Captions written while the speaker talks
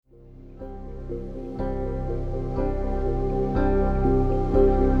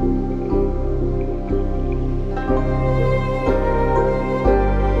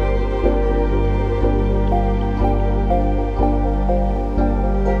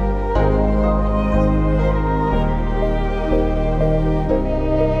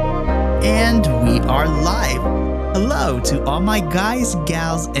hello to all my guys,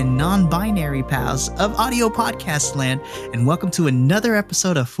 gals, and non-binary pals of audio podcast land, and welcome to another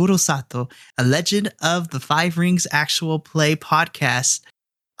episode of Furusato, a Legend of the Five Rings actual play podcast.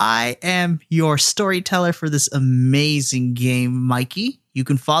 I am your storyteller for this amazing game, Mikey. You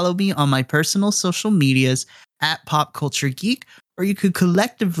can follow me on my personal social medias at Pop Culture Geek, or you could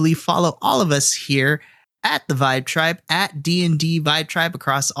collectively follow all of us here at the Vibe Tribe, at D&D Vibe Tribe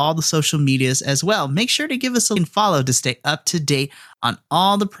across all the social medias as well. Make sure to give us a follow to stay up to date on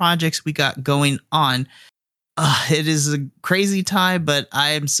all the projects we got going on. It is a crazy time, but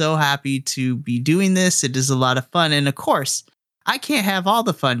I am so happy to be doing this. It is a lot of fun. And of course, I can't have all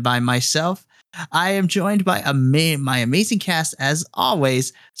the fun by myself. I am joined by my amazing cast as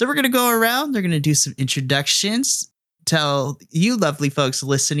always. So we're going to go around. They're going to do some introductions. Tell you lovely folks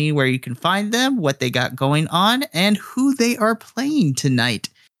listening where you can find them, what they got going on, and who they are playing tonight.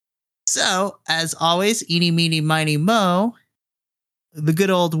 So, as always, eeny, meeny, miny, mo, the good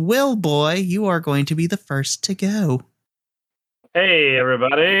old Will boy, you are going to be the first to go. Hey,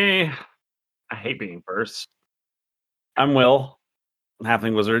 everybody. I hate being first. I'm Will,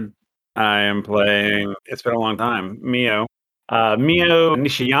 Halfling Wizard. I am playing, it's been a long time, Miyo. Miyo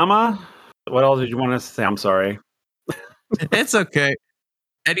Nishiyama. What else did you want to say? I'm sorry. It's okay.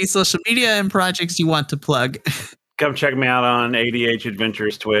 Any social media and projects you want to plug? Come check me out on ADH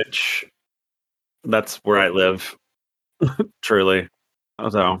Adventures Twitch. That's where I live. Truly.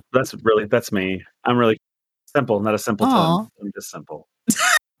 So that's me. I'm really simple, not a simpleton. I'm just simple.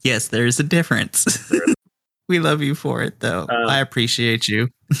 Yes, there's a difference. We love you for it, though. I appreciate you.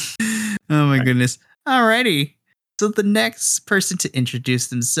 Oh my goodness. Alrighty. So the next person to introduce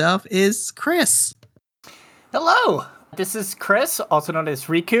themselves is Chris. Hello. This is Chris, also known as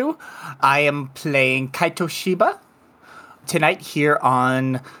Riku. I am playing Kaito Shiba tonight here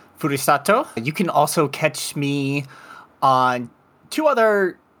on Furusato. You can also catch me on two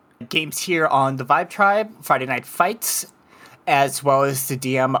other games here on the Vibe Tribe, Friday Night Fights, as well as the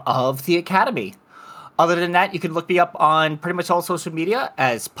DM of the Academy. Other than that, you can look me up on pretty much all social media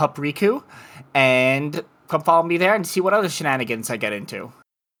as Pup Riku, and come follow me there and see what other shenanigans I get into.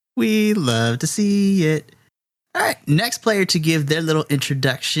 We love to see it. All right, next player to give their little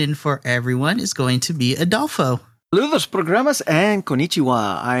introduction for everyone is going to be Adolfo. Saludos programas and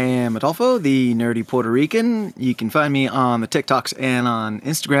konnichiwa. I am Adolfo, the nerdy Puerto Rican. You can find me on the TikToks and on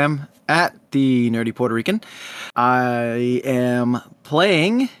Instagram at the nerdy Puerto Rican. I am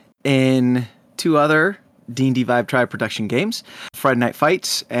playing in two other D&D Vibe Tribe production games, Friday Night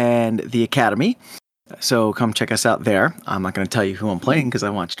Fights and The Academy. So come check us out there. I'm not going to tell you who I'm playing because I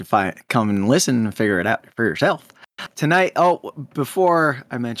want you to come and listen and figure it out for yourself. Tonight, before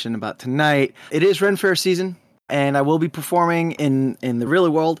I mention about tonight, it is Ren Fair season, and I will be performing in the real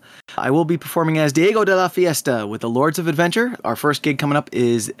world. I will be performing as Diego de la Fiesta with the Lords of Adventure. Our first gig coming up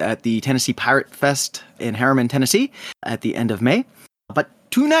is at the Tennessee Pirate Fest in Harriman, Tennessee at the end of May. But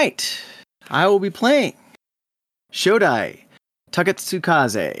tonight, I will be playing Shotai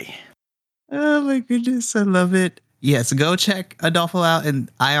Tagetsukaze. Oh my goodness, I love it. Yes, go check Adolfo out in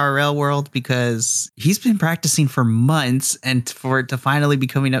IRL world because he's been practicing for months, and for it to finally be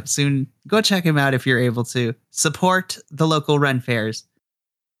coming up soon, go check him out if you're able to. Support the local run fairs.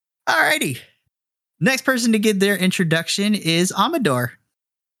 Alrighty. Next person to get their introduction is Amador.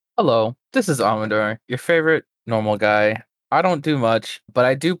 Hello, this is Amador, your favorite normal guy. I don't do much, but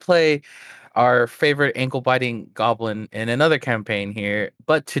I do play our favorite ankle-biting goblin in another campaign here.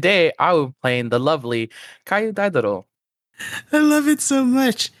 But today, I will be playing the lovely Dadairo. I love it so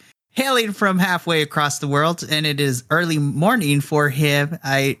much. Hailing from halfway across the world, and it is early morning for him.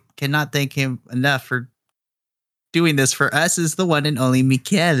 I cannot thank him enough for doing this for us, is the one and only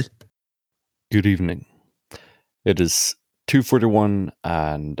Mikael. Good evening. It is 2:41,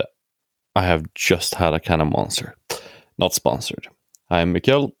 and I have just had a can of Monster. Not sponsored. I am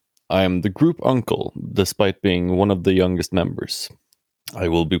Mikael. I am the group uncle, despite being one of the youngest members. I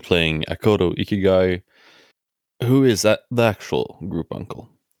will be playing Akoto Ikegai, who is the actual group uncle.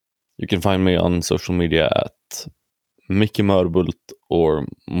 You can find me on social media at Mickey Mörbult or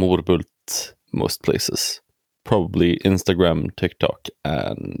Morbult, most places. Probably Instagram, TikTok,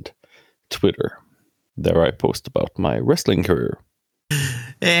 and Twitter. There I post about my wrestling career.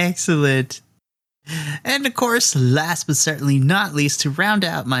 Excellent. And of course, last but certainly not least, to round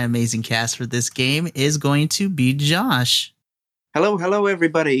out my amazing cast for this game is going to be Josh. Hello,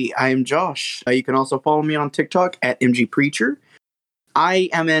 everybody. I am Josh. You can also follow me on TikTok at MGPreacher. I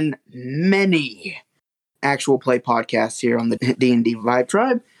am in many actual play podcasts here on the D&D Vibe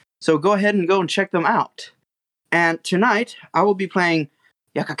Tribe, so go ahead and check them out. And tonight, I will be playing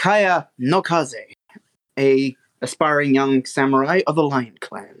Yakakaya no Kaze, a aspiring young samurai of the Lion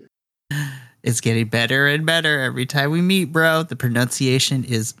Clan. It's getting better and better every time we meet, bro. The pronunciation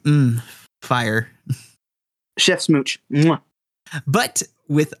is fire. Chef Smooch. Mwah. But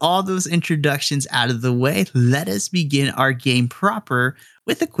with all those introductions out of the way, let us begin our game proper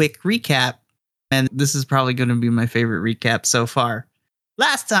with a quick recap. And this is probably going to be my favorite recap so far.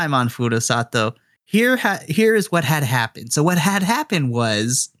 Last time on Furusato, here is what had happened. So what had happened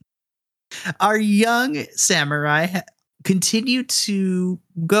was our young samurai continued to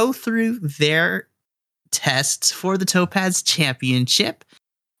go through their tests for the Topaz Championship,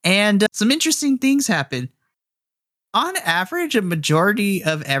 and some interesting things happened. On average, a majority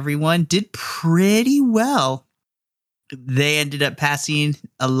of everyone did pretty well. They ended up passing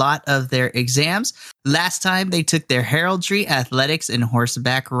a lot of their exams. Last time they took their heraldry, athletics, and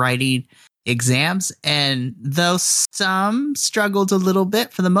horseback riding exams, and though some struggled a little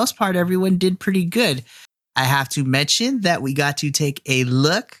bit, for the most part, everyone did pretty good. I have to mention that we got to take a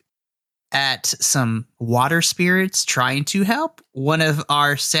look at some water spirits trying to help. One of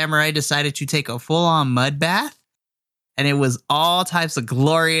our samurai decided to take a full-on mud bath, and it was all types of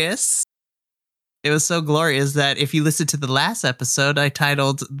glorious. It was so glorious that if you listen to the last episode, I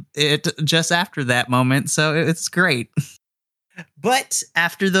titled it just after that moment, so it's great. But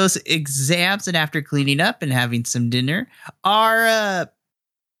after those exams and after cleaning up and having some dinner, our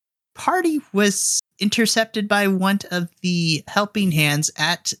party was intercepted by one of the helping hands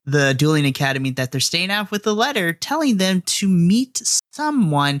at the dueling academy that they're staying at with a letter telling them to meet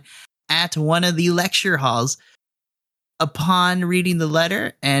someone at one of the lecture halls. Upon reading the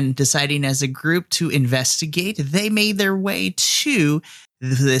letter and deciding as a group to investigate, they made their way to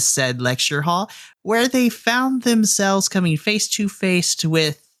this said lecture hall, where they found themselves coming face to face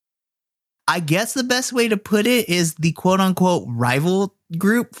with, I guess the best way to put it is the quote-unquote rival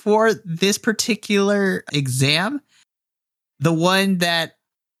group for this particular exam. The one that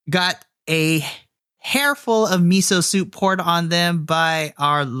got a hairful of miso soup poured on them by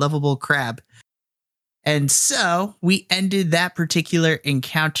our lovable crab. And so we ended that particular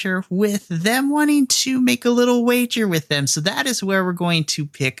encounter with them wanting to make a little wager with them. So that is where we're going to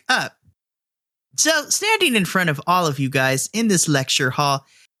pick up. So standing in front of all of you guys in this lecture hall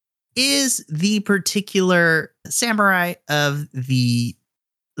is the particular samurai of the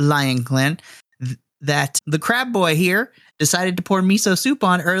Lion Clan that the crab boy here decided to pour miso soup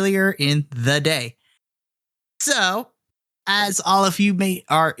on earlier in the day. So as all of you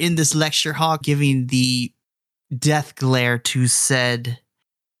are in this lecture hall giving the death glare to said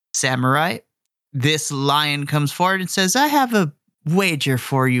samurai, this lion comes forward and says, I have a wager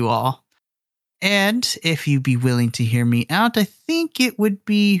for you all. And if you'd be willing to hear me out, I think it would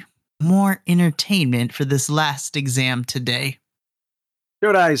be more entertainment for this last exam today.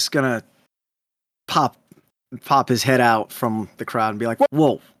 Shotai's gonna pop his head out from the crowd and be like,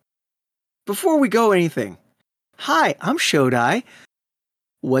 whoa, before we go anything, hi, I'm Shotai.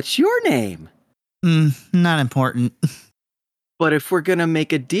 What's your name? Not important. But if we're gonna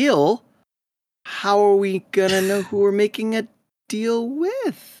make a deal, how are we gonna know who we're making a deal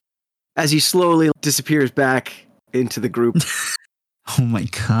with? As he slowly disappears back into the group. Oh my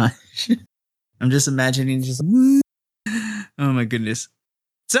gosh. I'm just imagining oh my goodness.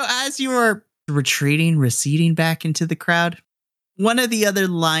 So as you are receding back into the crowd, one of the other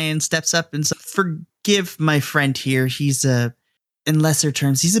lions steps up and says, forgive my friend here. He's in lesser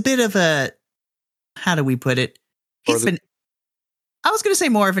terms, he's a bit of a, how do we put it? I was going to say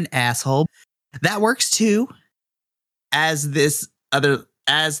more of an asshole. That works too. As the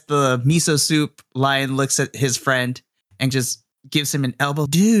miso soup lion looks at his friend and just gives him an elbow.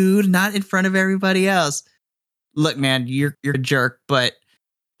 Dude, not in front of everybody else. Look, man, you're a jerk, but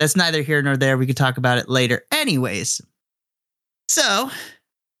that's neither here nor there. We can talk about it later. Anyways, so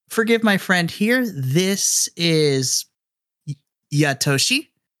forgive my friend here. This is Yatoshi,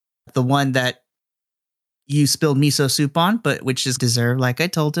 the one that you spilled miso soup on, but which is deserved, like I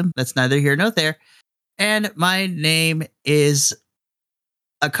told him. That's neither here nor there. And my name is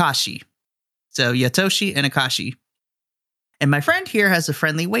Akashi. So Yatoshi and Akashi. And my friend here has a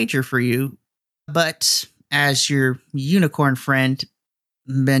friendly wager for you. But as your unicorn friend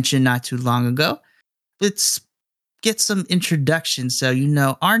mentioned not too long ago, let's get some introductions so you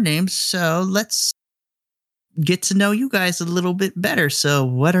know our names. So let's get to know you guys a little bit better. So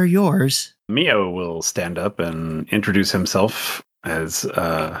what are yours? Miyo will stand up and introduce himself as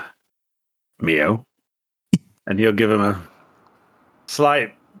Miyo. And he'll give him a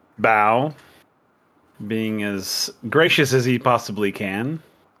slight bow, being as gracious as he possibly can.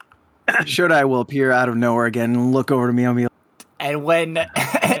 Shotai will appear out of nowhere again and look over to Miyo. And when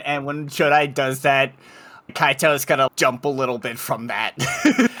Shotai does that, Kaito's gonna jump a little bit from that.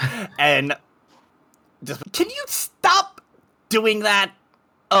 And just, can you stop doing that?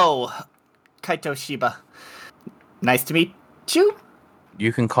 Oh, Kaito Shiba. Nice to meet you.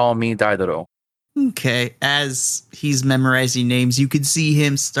 You can call me Dadairo. Okay, as he's memorizing names, you could see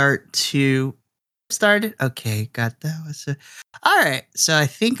him started. Okay, got that. All right, so I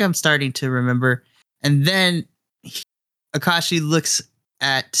think I'm starting to remember. And then Akashi looks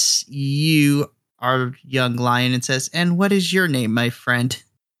at you, our young lion, and says, "And what is your name, my friend?"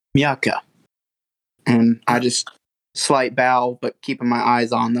 Yaka. And I just slight bow, but keeping my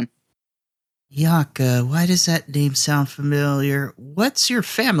eyes on them. Yaka, why does that name sound familiar? What's your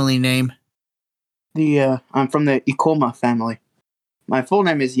family name? I'm from the Ikoma family. My full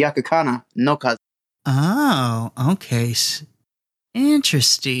name is Yakakana no Kazu. Oh, okay.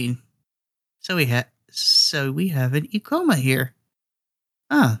 Interesting. So we have an Ikoma here.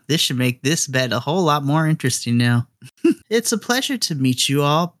 Oh, this should make this bet a whole lot more interesting now. It's a pleasure to meet you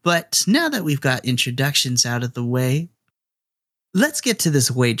all, but now that we've got introductions out of the way, let's get to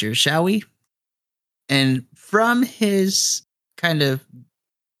this wager, shall we? And from his kind of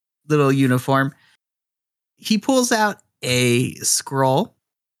little uniform, he pulls out a scroll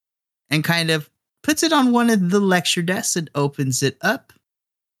and kind of puts it on one of the lecture desks and opens it up.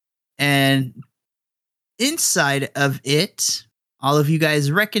 And inside of it, all of you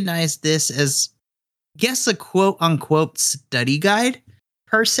guys recognize this as, guess, a quote-unquote study guide,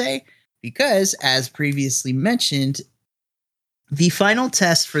 per se, because, as previously mentioned, the final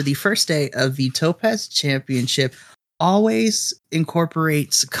test for the first day of the Topaz Championship always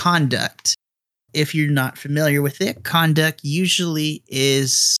incorporates conduct. If you're not familiar with it, conduct usually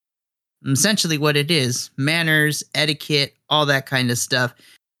is essentially what it is: manners, etiquette, all that kind of stuff.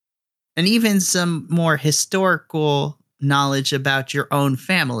 And even some more historical knowledge about your own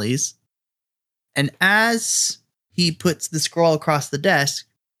families. And as he puts the scroll across the desk,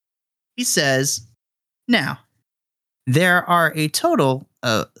 he says, "Now, there are a total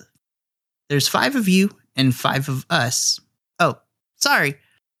of, there's 5 of you and 5 of us. Oh, sorry.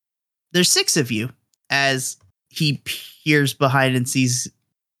 There's 6 of you," as he peers behind and sees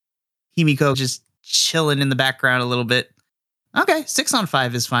Himiko just chilling in the background a little bit. Okay, 6 on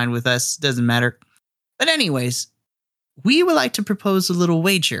 5 is fine with us. Doesn't matter. But anyways, we would like to propose a little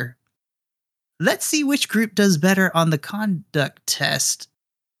wager. Let's see which group does better on the conduct test.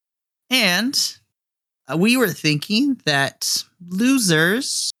 And we were thinking that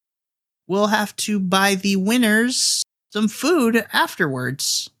losers will have to buy the winners some food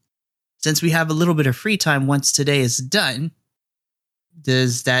afterwards, since we have a little bit of free time once today is done.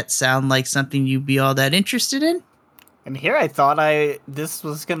 Does that sound like something you'd be all that interested in? And here I thought this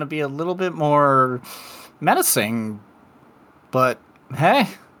was going to be a little bit more menacing. But hey,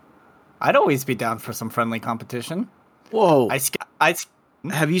 I'd always be down for some friendly competition. Whoa.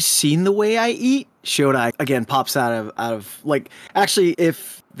 Have you seen the way I eat? Shotai again pops out of like, actually,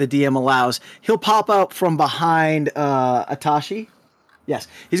 if the DM allows, he'll pop up from behind Atashi. Yes,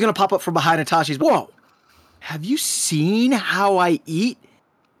 he's gonna pop up from behind Atashi's. Whoa! Have you seen how I eat?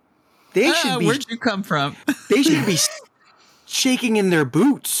 They should be. Where'd you come from? They should be shaking in their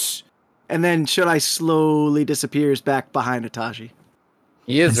boots. And then Shotai slowly disappears back behind Atashi.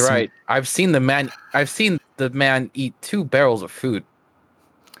 He is right. I've seen the man eat 2 barrels of food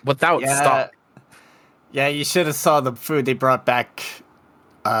without stop. Yeah, you should have saw the food they brought back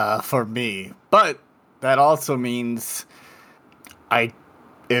for me. But that also means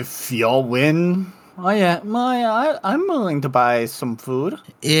if y'all win, I'm willing to buy some food.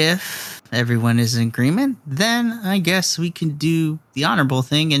 If everyone is in agreement, then I guess we can do the honorable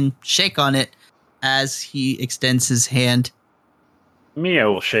thing and shake on it as he extends his hand.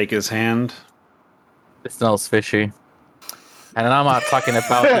 Miyo will shake his hand. It smells fishy. And I'm not talking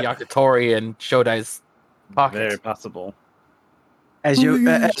about the yakitori and Shodai's pockets. Very possible. As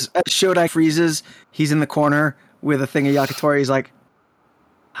Shotai freezes, he's in the corner with a thing of yakitori. He's like,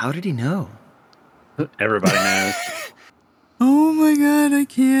 "How did he know?" Everybody knows. Oh my god, I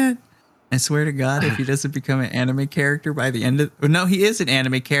can't. I swear to God, if he doesn't become an anime character by the end of... No, he is an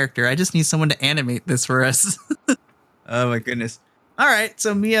anime character. I just need someone to animate this for us. Oh my goodness. All right,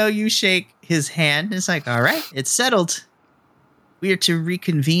 so Miyo, you shake his hand. It's like, all right, it's settled. We are to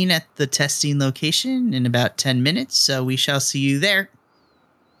reconvene at the testing location in about 10 minutes, so we shall see you there.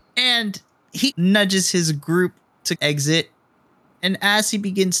 And he nudges his group to exit. And as he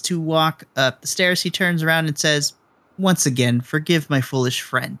begins to walk up the stairs, he turns around and says, "Once again, forgive my foolish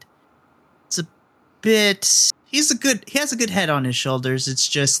friend. It's a bit... He has a good head on his shoulders. It's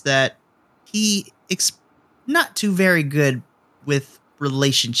just that he not too very good with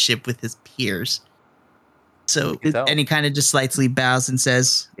relationship with his peers. So, can tell. and he kind of just slightly bows and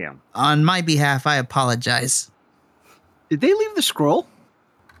says, Yeah. on my behalf, I apologize. Did they leave the scroll?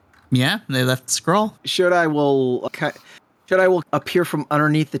 Yeah, they left the scroll. Shotai will appear from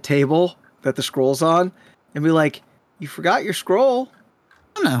underneath the table that the scroll's on and be like, "You forgot your scroll."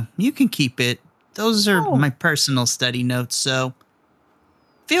 Oh, no, you can keep it. Those are Oh. my personal study notes, so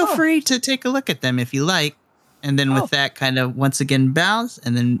feel free to take a look at them if you like. And then with that, kind of once again bows,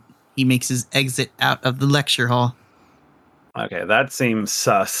 and then he makes his exit out of the lecture hall. Okay, that seems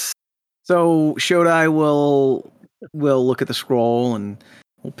sus. So Shotai will look at the scroll and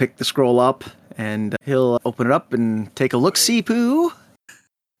will pick the scroll up and he'll open it up and take a look. See, poo.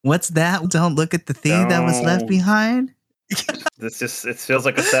 What's that? Don't look at the thing that was left Don't. behind. It feels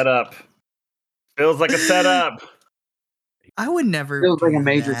like a setup. Feels like a setup. I would never. Feels like do a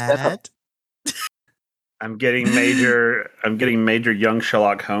major that. I'm getting major young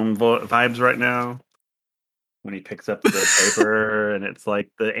Sherlock Holmes vibes right now. When he picks up the paper and it's like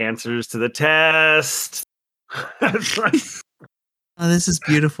the answers to the test. It's like, Oh, this is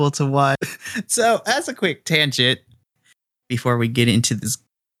beautiful to watch. So, as a quick tangent, before we get into this,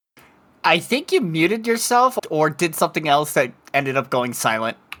 I think you muted yourself or did something else that ended up going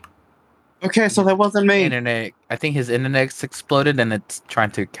silent. Okay, so that wasn't me. Internet. I think his internet's exploded and it's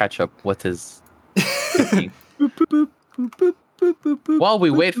trying to catch up with his. While we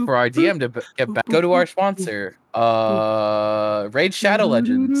wait for our DM to get back, go to our sponsor, Raid Shadow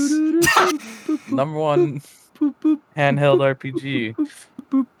Legends, #1 handheld RPG.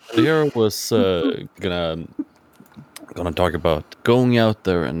 Here was gonna talk about going out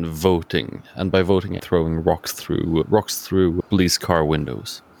there and voting, and by voting, throwing rocks through police car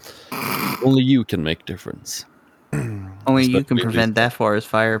windows. Only you can make difference. only you can Especially prevent that forest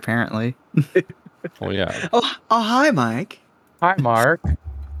fire, apparently. Oh yeah. Oh, hi, Mike. Hi, Mark.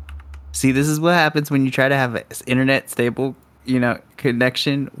 See, this is what happens when you try to have an internet stable,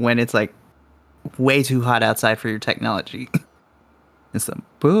 connection when it's like way too hot outside for your technology. It's some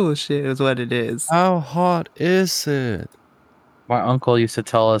bullshit is what it is. How hot is it? My uncle used to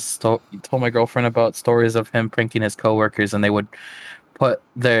tell told my girlfriend about stories of him pranking his coworkers, and they would leave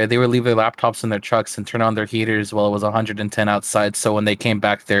their laptops in their trucks and turn on their heaters while it was 110 outside. So when they came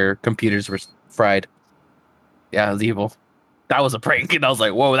back, their computers were fried. Yeah, it was evil. That was a prank, and I was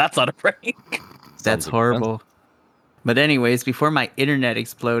like, "Whoa, that's not a prank." That's Sounds horrible. But anyways, before my internet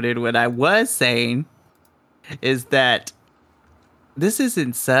exploded, what I was saying is that this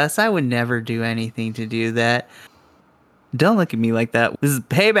isn't sus. I would never do anything to do that. Don't look at me like that. This is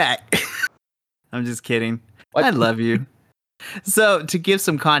payback. I'm just kidding. What? I love you. So to give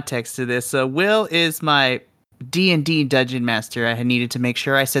some context to this, so Will is my D&D dungeon master. I had needed to make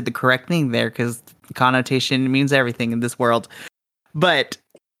sure I said the correct thing there because connotation means everything in this world. But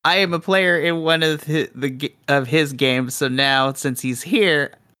I am a player in one of his games, so now since he's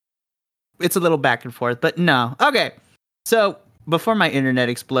here, it's a little back and forth. But no, okay. So before my internet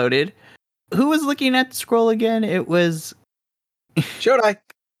exploded, who was looking at the scroll again? It was Shotai.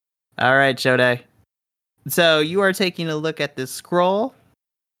 all right, Shotai. So you are taking a look at this scroll.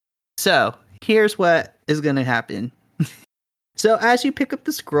 So here's what is going to happen. So as you pick up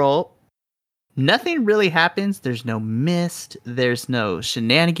the scroll, nothing really happens. There's no mist. There's no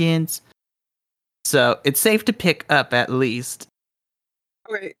shenanigans. So it's safe to pick up at least.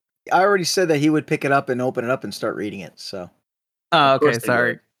 Okay. I already said that he would pick it up and open it up and start reading it. So Oh, Of course okay, he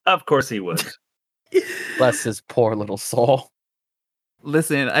sorry. would. Of course he would. Bless his poor little soul.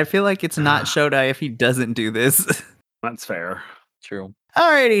 Listen, I feel like it's not Shotai if he doesn't do this. That's fair. True.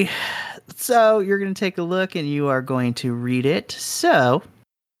 Alrighty. So you're going to take a look and you are going to read it. So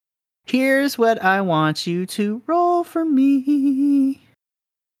here's what I want you to roll for me.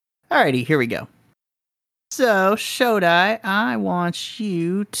 Alrighty, here we go. So, Shotai, I want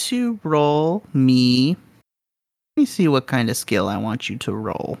you to roll me. Let me see what kind of skill I want you to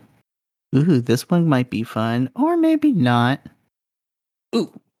roll. Ooh, this one might be fun, or maybe not. Ooh,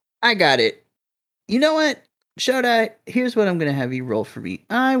 I got it. You know what, Shotai? Here's what I'm going to have you roll for me.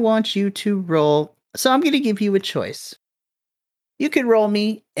 I want you to roll. So, I'm going to give you a choice. You can roll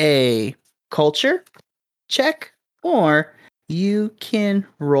me a culture check, or you can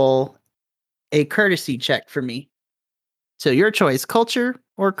roll a courtesy check for me. So your choice, culture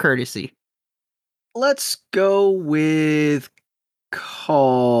or courtesy. let's go with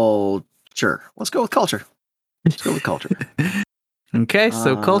culture. Let's go with culture. Let's go with culture. Okay,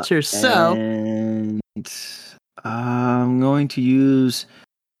 so culture. So And I'm going to use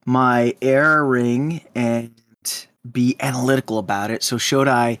my air ring and be analytical about it. So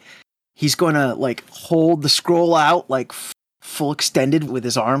Shotai, he's going to like hold the scroll out like full extended with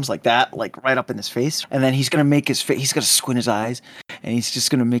his arms like that, like right up in his face. And then he's going to make his face, he's going to squint his eyes, and he's just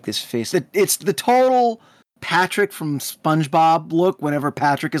going to make this face. It's the total Patrick from SpongeBob look whenever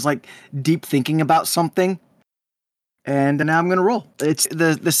Patrick is like deep thinking about something. And now I'm going to roll. It's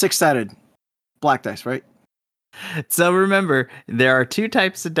the six-sided black dice, right? So remember, there are 2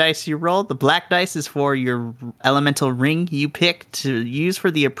 types of dice you roll. The black dice is for your elemental ring you pick to use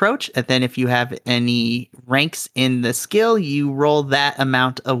for the approach. And then if you have any ranks in the skill, you roll that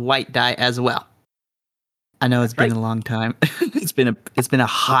amount of white die as well. I know it's been a long time. It's been a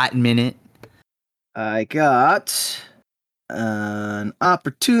hot minute. I got an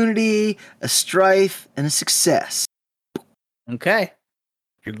opportunity, a strife, and a success. Okay.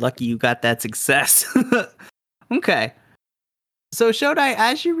 You're lucky you got that success. Okay. So, Shotai,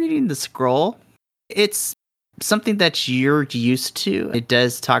 as you're reading the scroll, it's something that you're used to. It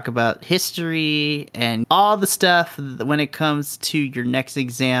does talk about history and all the stuff when it comes to your next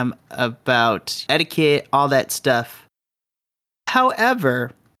exam about etiquette, all that stuff.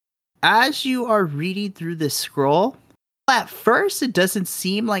 However, as you are reading through this scroll, at first it doesn't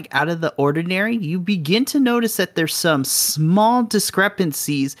seem like out of the ordinary. You begin to notice that there's some small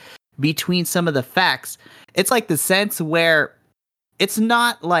discrepancies between some of the facts. It's like the sense where it's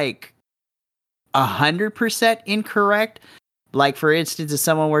not like 100% incorrect. Like, for instance, if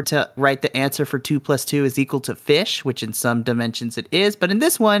someone were to write the answer for 2 + 2 is equal to fish, which in some dimensions it is, but in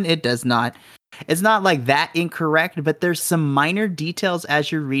this one, it does not. It's not like that incorrect, but there's some minor details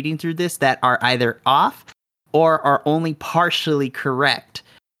as you're reading through this that are either off or are only partially correct.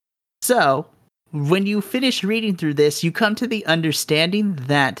 So, when you finish reading through this, you come to the understanding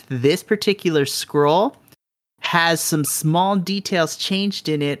that this particular scroll has some small details changed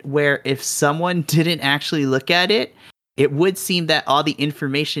in it where if someone didn't actually look at it, it would seem that all the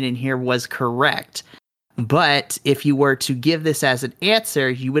information in here was correct. But if you were to give this as an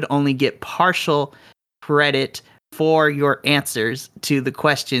answer, you would only get partial credit for your answers to the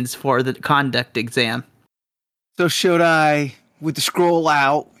questions for the conduct exam. So Shotai, with the scroll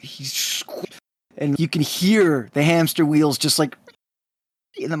out, and you can hear the hamster wheels just like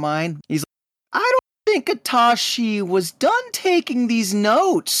in the mind. He's like, I don't think Atashi was done taking these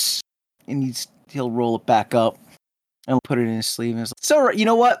notes. And he'll roll it back up and put it in his sleeve. And so, you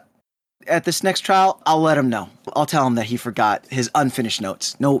know what? At this next trial, I'll let him know. I'll tell him that he forgot his unfinished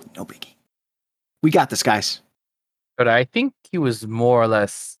notes. No biggie. We got this, guys. But I think he was more or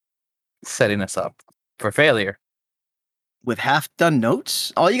less setting us up for failure. With half-done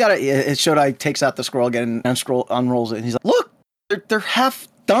notes? All you gotta is Shotai takes out the scroll again and unrolls it. And he's like, look, they're half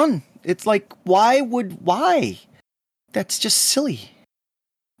done. It's like, why? That's just silly.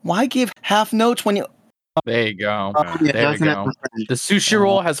 Why give half notes when you... There you go. Yeah, There we go. The sushi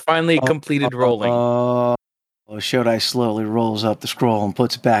roll has finally completed rolling. Shotai slowly rolls up the scroll and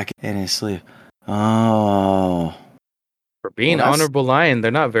puts it back in his sleeve. Oh. For being Well, honorable lion,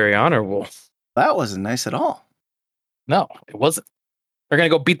 they're not very honorable. That wasn't nice at all. No, it wasn't. They're going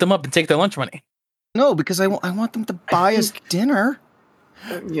to go beat them up and take their lunch money. No, because I want them to buy us dinner.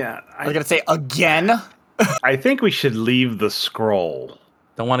 Yeah. I was going to say again. I think we should leave the scroll.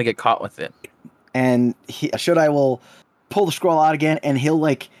 Don't want to get caught with it. And Shotai will pull the scroll out again, and he'll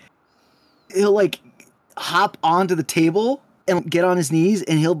hop onto the table and get on his knees,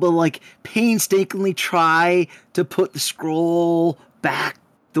 and he'll painstakingly try to put the scroll back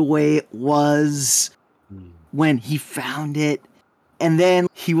the way it was when he found it. And then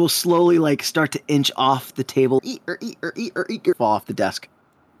he will slowly start to inch off the table, fall off the desk.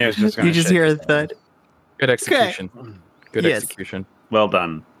 You just hear a thud. Good execution. Okay. Good Yes. execution. Well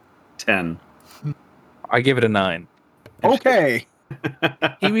done. 10. I give it a 9. Okay.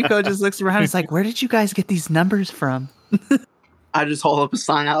 Himiko just looks around and is like, where did you guys get these numbers from? I just hold up a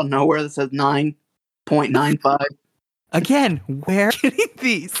sign out of nowhere that says 9.95. Again, where are you getting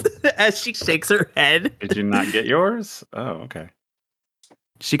these? As she shakes her head. Did you not get yours? Oh, okay.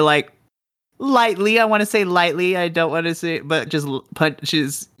 She lightly, I want to say lightly, I don't want to say, but just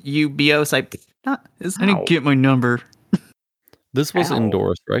punches you, Bios, like, I didn't get my number. This was Ow.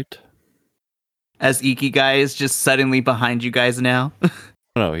 indoors, right? As Ikegai is just suddenly behind you guys now.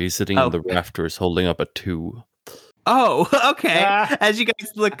 No, he's sitting on the rafters holding up a 2. Oh, okay. As you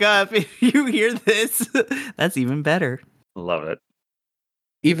guys look up, if you hear this, that's even better. Love it.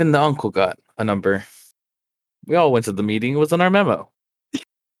 Even the uncle got a number. We all went to the meeting. It was on our memo.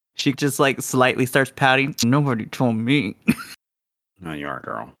 She just slightly starts pouting. Nobody told me. No, you are,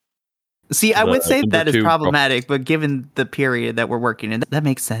 girl. See, I would say number that is 2 problematic, but given the period that we're working in, that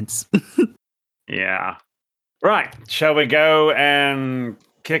makes sense. Yeah. Right. Shall we go and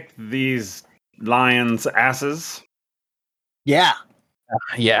kick these lions' asses? Yeah.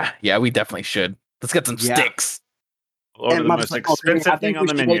 Yeah, we definitely should. Let's get some Yeah. sticks. Order And the my most final thing, expensive I thing think on we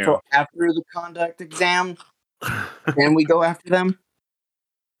the should wait menu. till after the conduct exam, and we go after them.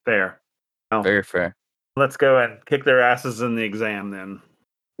 Fair. Oh, Very fair. let's go and kick their asses in the exam then.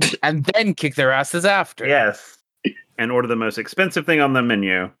 And then kick their asses after. Yes. And order the most expensive thing on the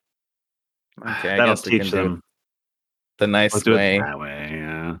menu. Okay, I That'll guess we can teach do it them. the nice Let's do it way. that way,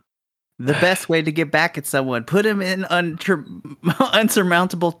 yeah. The best way to get back at someone, put him in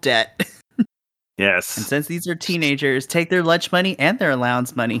unsurmountable debt. Yes. And since these are teenagers, take their lunch money and their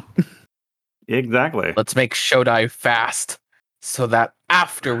allowance money. Exactly. Let's make Shotai fast so that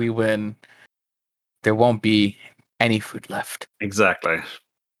after we win, there won't be any food left. Exactly.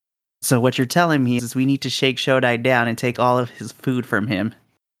 So what you're telling me is we need to shake Shotai down and take all of his food from him.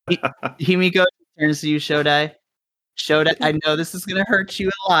 Himiko turns to you, Shotai. Shotai, I know this is going to hurt you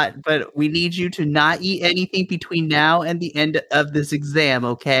a lot, but we need you to not eat anything between now and the end of this exam,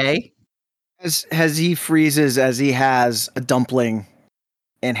 okay? As he freezes, as he has a dumpling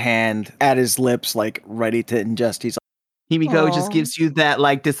in hand at his lips, like ready to ingest, he's Himiko just gives you that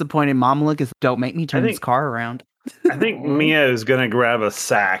like disappointed mom look. Is don't make me turn this car around. I think Mia is going to grab a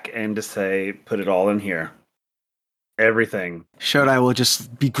sack and just say, put it all in here. Everything. Shotai will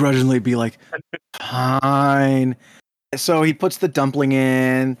just begrudgingly be like, fine. So he puts the dumpling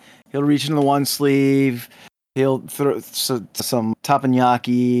in. He'll reach into the one sleeve. He'll throw some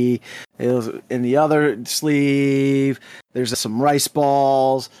teppanyaki. He'll in the other sleeve. There's some rice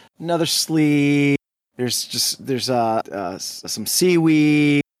balls. Another sleeve. There's some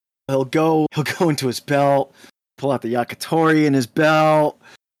seaweed. He'll go into his belt. Pull out the yakitori in his belt.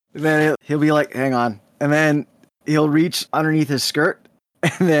 And then he'll be like, hang on. And then he'll reach underneath his skirt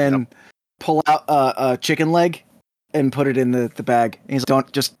and then pull out a chicken leg and put it in the bag. And he's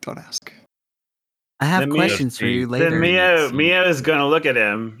like, don't ask. I have Then questions for you later. Then Mia is going to look at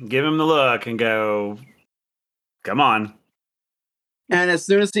him, give him the look, and go, come on. And as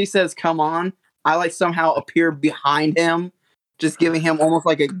soon as he says, come on, I like somehow appear behind him, just giving him almost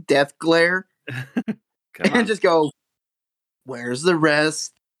like a death glare. And just go, where's the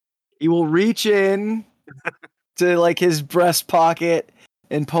rest? He will reach in to like his breast pocket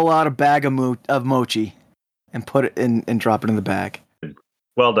and pull out a bag of mochi and put it in and drop it in the bag.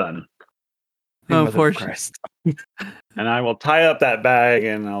 Well done. Oh, poor Christ. And I will tie up that bag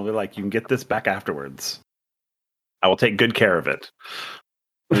and I'll be like, you can get this back afterwards. I will take good care of it.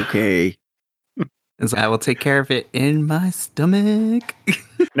 Okay. I will take care of it in my stomach.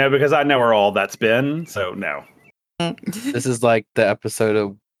 No, because I know where all that's been, so no. This is like the episode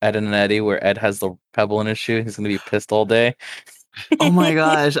of Ed and Eddie where Ed has the pebble in his shoe. He's going to be pissed all day. Oh my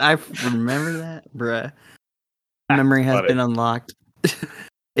gosh, I remember that, bruh. Memory has funny. been unlocked.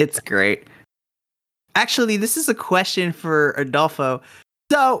 It's great. Actually, this is a question for Adolfo.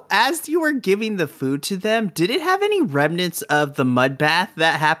 So, as you were giving the food to them, did it have any remnants of the mud bath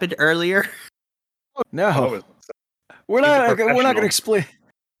that happened earlier? No. We're not going to explain.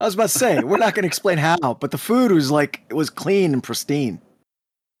 I was about to say, we're not going to explain how, but the food was clean and pristine.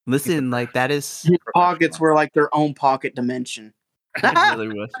 Listen, like that is His pockets were like their own pocket dimension. it really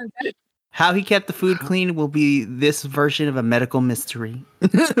was. How he kept the food clean will be this version of a medical mystery.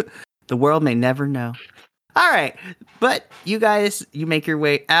 The world may never know. All right, but you guys, you make your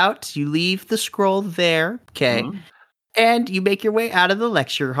way out. You leave the scroll there, okay? Mm-hmm. And you make your way out of the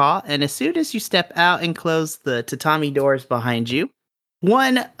lecture hall. And as soon as you step out and close the tatami doors behind you,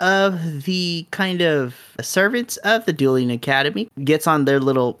 one of the kind of servants of the Dueling Academy gets on their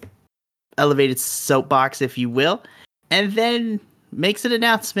little elevated soapbox, if you will, and then makes an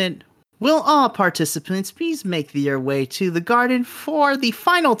announcement. Will all participants please make their way to the garden for the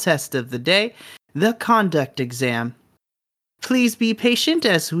final test of the day, the conduct exam. Please be patient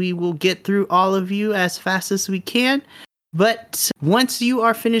as we will get through all of you as fast as we can. But once you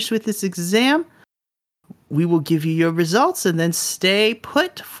are finished with this exam, we will give you your results and then stay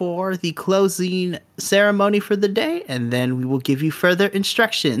put for the closing ceremony for the day. And then we will give you further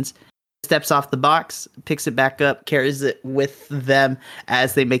instructions. Steps off the box, picks it back up, carries it with them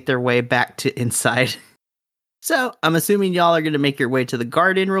as they make their way back to inside. So I'm assuming y'all are going to make your way to the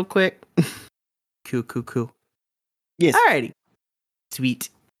garden real quick. Cool. Yes. Alrighty. Sweet.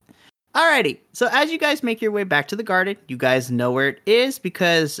 Alrighty. So as you guys make your way back to the garden, you guys know where it is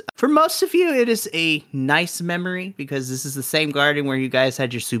because for most of you, it is a nice memory because this is the same garden where you guys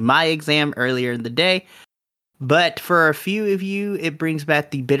had your Sumai exam earlier in the day. But for a few of you, it brings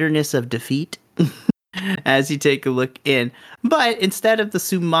back the bitterness of defeat as you take a look in. But instead of the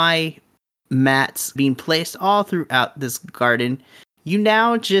Sumai mats being placed all throughout this garden, you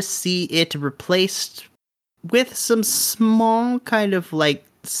now just see it replaced with some small kind of like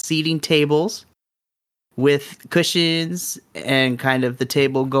seating tables with cushions and kind of the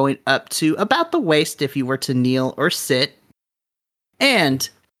table going up to about the waist if you were to kneel or sit. And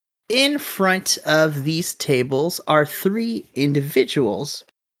in front of these tables are 3 individuals,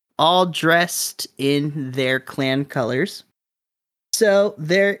 all dressed in their clan colors. So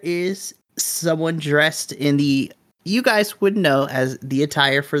there is someone dressed in you guys would know as the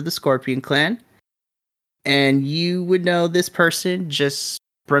attire for the Scorpion clan. And you would know this person just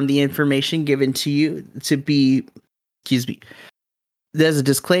from the information given to you to be, excuse me. There's a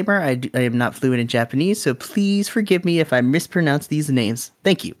disclaimer, I am not fluent in Japanese, so please forgive me if I mispronounce these names.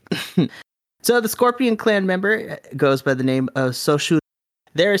 Thank you. So the Scorpion clan member goes by the name of Soshu.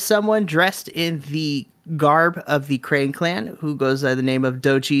 There is someone dressed in the garb of the Crane clan who goes by the name of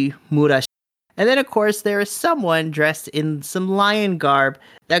Doji Murashi. And then, of course, there is someone dressed in some lion garb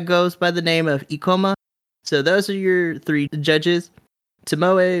that goes by the name of Ikoma. So those are your 3 judges,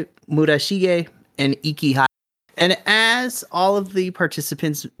 Tomoe, Murashige, and Ikegai. And as all of the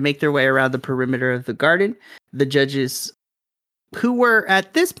participants make their way around the perimeter of the garden, the judges who were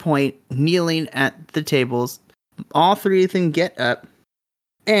at this point kneeling at the tables, all 3 of them get up,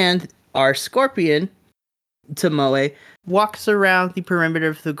 and our Scorpion, Tomoe, walks around the perimeter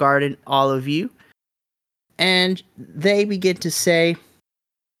of the garden, all of you, and they begin to say,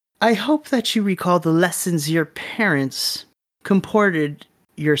 I hope that you recall the lessons your parents comported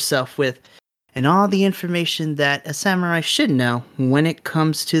yourself with and all the information that a samurai should know when it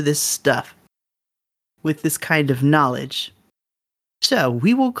comes to this stuff, with this kind of knowledge. So,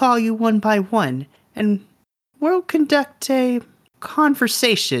 we will call you one by one, and we'll conduct a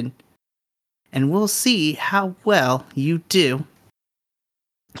conversation, and we'll see how well you do.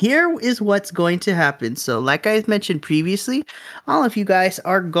 Here is what's going to happen. So, like I mentioned previously, all of you guys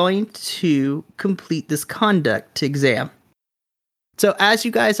are going to complete this conduct exam. So as you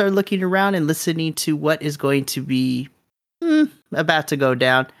guys are looking around and listening to what is going to be about to go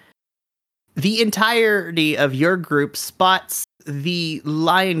down, the entirety of your group spots the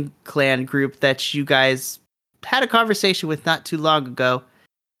Lion Clan group that you guys had a conversation with not too long ago.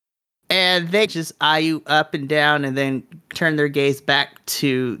 And they just eye you up and down and then turn their gaze back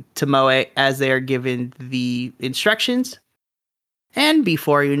to Tomoe as they are given the instructions. And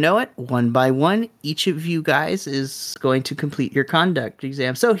before you know it, one by one, each of you guys is going to complete your conduct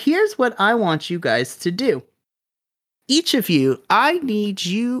exam. So here's what I want you guys to do. Each of you, I need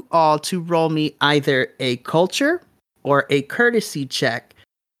you all to roll me either a culture or a courtesy check.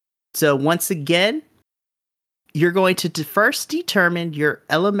 So once again, you're going to first determine your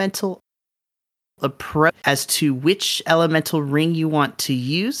elemental approach as to which elemental ring you want to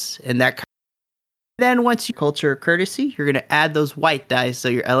use, and that. Then once you culture or courtesy, you're going to add those white dice. So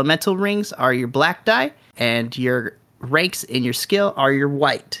your elemental rings are your black die, and your ranks in your skill are your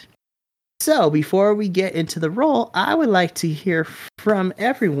white. So before we get into the roll, I would like to hear from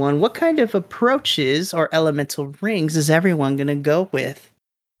everyone. What kind of approaches or elemental rings is everyone going to go with?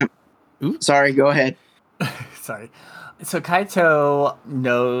 Ooh. Sorry, go ahead. Sorry. So Kaito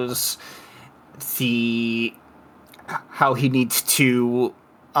knows how he needs to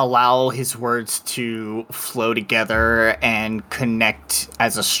allow his words to flow together and connect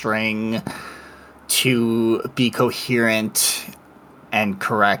as a string to be coherent and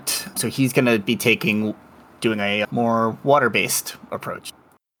correct. So he's going to be doing a more water-based approach.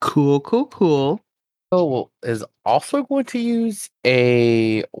 Cool. So is also going to use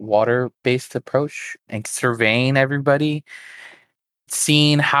a water-based approach and surveying everybody,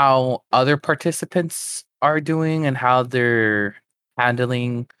 seeing how other participants are doing and how they're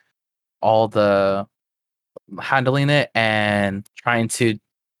handling it and trying to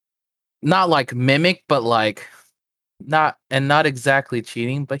not like mimic, but like not exactly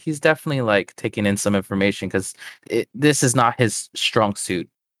cheating, but he's definitely like taking in some information because this is not his strong suit.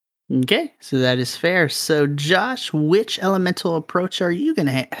 Okay, so that is fair. So Josh, which elemental approach are you going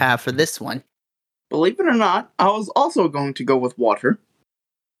to have for this one? Believe it or not, I was also going to go with water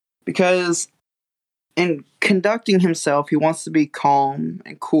because in conducting himself, he wants to be calm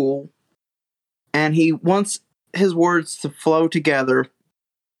and cool, and he wants his words to flow together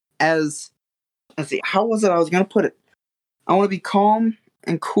as, let's see, how was it I was going to put it? I want to be calm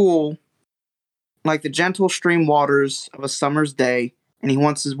and cool like the gentle stream waters of a summer's day, and he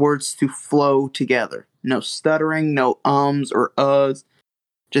wants his words to flow together. No stuttering, no ums or uhs,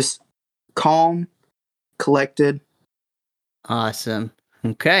 just calm, collected. Awesome.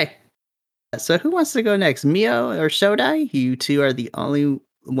 Okay. So who wants to go next? Miyo or Shotai? You two are the only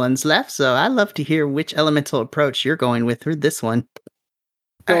ones left, so I'd love to hear which elemental approach you're going with for this one.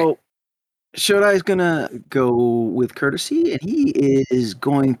 So, Shotai is gonna go with courtesy, and he is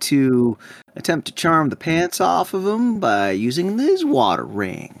going to attempt to charm the pants off of him by using his water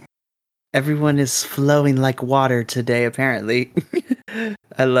ring. Everyone is flowing like water today, apparently.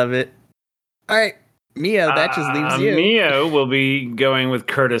 I love it. All right, Miyo, that just leaves you. Miyo will be going with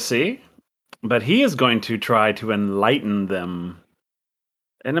courtesy, but he is going to try to enlighten them.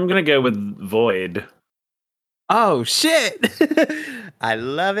 And I'm going to go with void. Oh, shit. I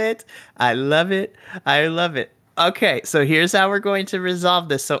love it. I love it. I love it. Okay, so here's how we're going to resolve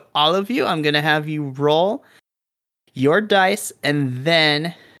this. So all of you, I'm going to have you roll your dice, and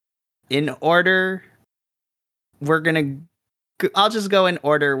then in order, I'll just go in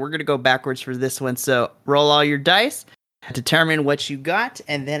order. We're going to go backwards for this one. So roll all your dice, determine what you got,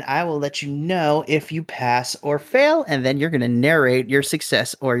 and then I will let you know if you pass or fail, and then you're going to narrate your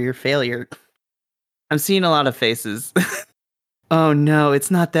success or your failure. I'm seeing a lot of faces. Oh no,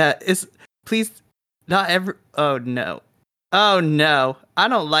 it's not that. It's please not ever. Oh no. Oh no. I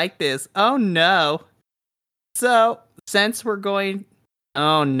don't like this. Oh no. So, since we're going,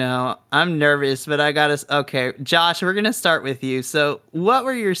 oh no, I'm nervous, but I gotta. Okay, Josh, we're gonna start with you. So, what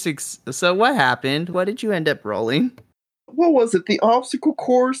were your So, what happened? What did you end up rolling? What was it? The obstacle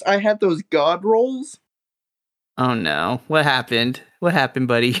course? I had those god rolls. Oh no, what happened? What happened,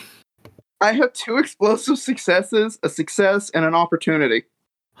 buddy? I have 2 explosive successes, a success, and an opportunity.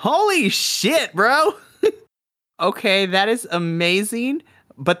 Holy shit, bro! Okay, that is amazing.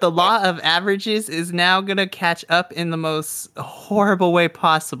 But the law of averages is now gonna catch up in the most horrible way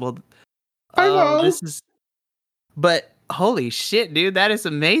possible. I know. But holy shit, dude, that is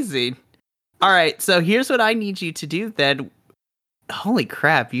amazing. All right, so here's what I need you to do then. Holy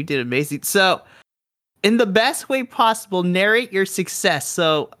crap, you did amazing. So, in the best way possible, narrate your success.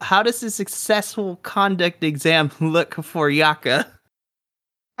 So, how does a successful conduct exam look for Yaka?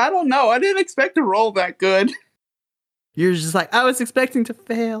 I don't know. I didn't expect to roll that good. You're just like, I was expecting to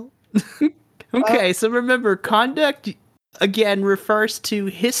fail. Okay, so remember, conduct, again, refers to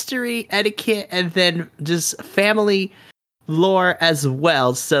history, etiquette, and then just family lore as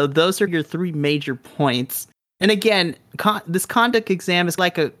well. So those are your 3 major points. And again, this conduct exam is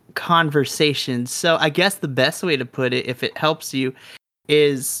like a conversation. So I guess the best way to put it, if it helps you,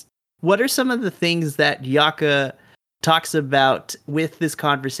 is what are some of the things that Yaka talks about with this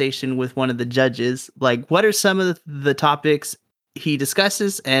conversation with one of the judges? Like, what are some of the topics he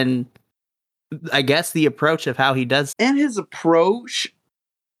discusses, and I guess the approach of how he does. In his approach,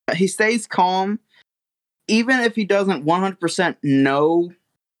 he stays calm, even if he doesn't 100% know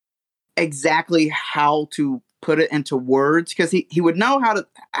exactly how to put it into words, because he would know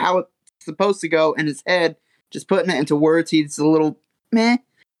how it's supposed to go in his head. Just putting it into words, he's a little meh.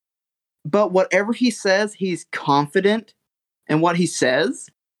 But whatever he says, he's confident in what he says.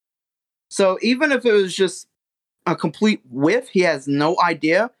 So even if it was just a complete whiff, he has no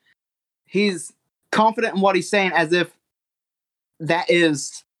idea. He's confident in what he's saying as if that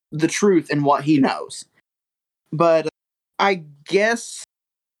is the truth in what he knows. But I guess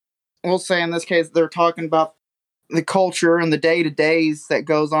we'll say in this case, they're talking about the culture and the day-to-days that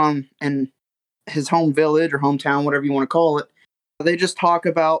goes on in his home village or hometown, whatever you want to call it. They just talk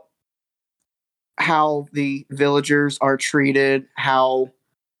about how the villagers are treated, how,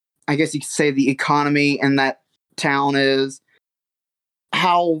 I guess you could say, the economy in that town is,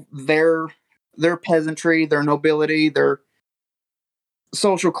 how their peasantry, their nobility, their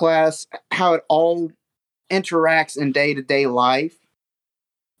social class, how it all interacts in day-to-day life.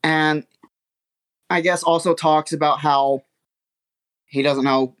 And I guess also talks about how he doesn't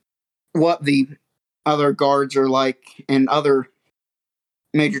know what the other guards are like in other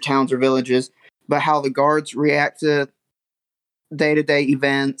major towns or villages, but how the guards react to day-to-day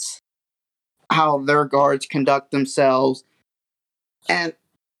events, how their guards conduct themselves. And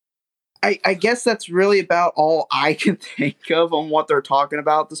I guess that's really about all I can think of on what they're talking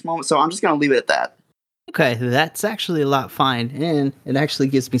about at this moment. So I'm just going to leave it at that. Okay, that's actually a lot fine, and it actually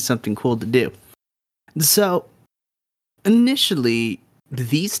gives me something cool to do. So, initially,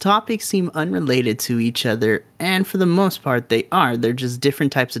 these topics seem unrelated to each other, and for the most part, they are. They're just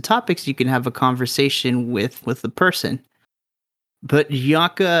different types of topics you can have a conversation with the person. But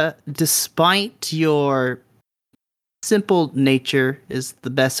Yaka, despite your simple nature is the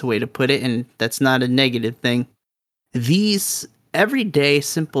best way to put it, and that's not a negative thing, these everyday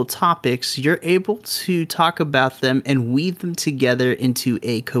simple topics, you're able to talk about them and weave them together into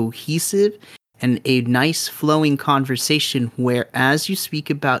a cohesive and a nice flowing conversation where as you speak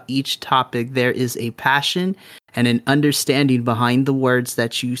about each topic, there is a passion and an understanding behind the words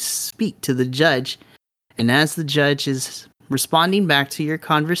that you speak to the judge. And as the judge is responding back to your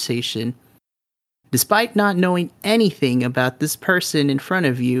conversation, Despite not knowing anything about this person in front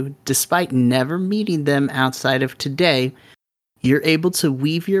of you, despite never meeting them outside of today, you're able to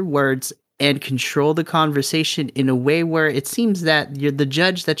weave your words and control the conversation in a way where it seems that you're the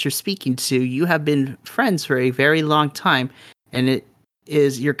judge that you're speaking to. You have been friends for a very long time, and it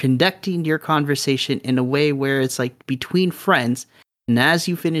is you're conducting your conversation in a way where it's like between friends. And as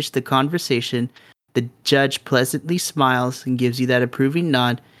you finish the conversation, the judge pleasantly smiles and gives you that approving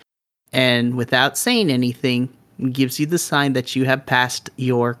nod, and without saying anything, gives you the sign that you have passed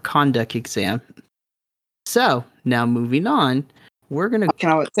your conduct exam. So, now moving on, we're going to...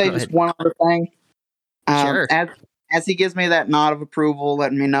 Can I say just one other thing? Sure. As he gives me that nod of approval,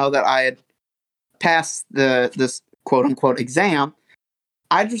 letting me know that I had passed this quote-unquote exam,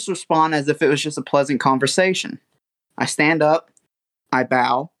 I just respond as if it was just a pleasant conversation. I stand up, I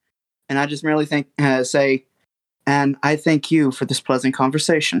bow, and I just merely say, and I thank you for this pleasant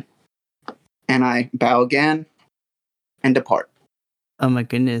conversation. And I bow again and depart. Oh my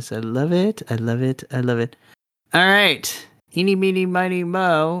goodness, I love it. I love it. I love it. All right. Eeny, meeny, miny,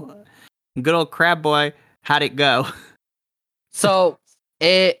 mo. Good old crab boy. How'd it go? So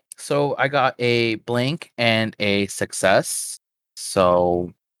I got a blank and a success.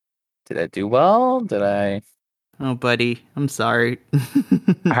 So did I do well? Did I? Oh, buddy, I'm sorry.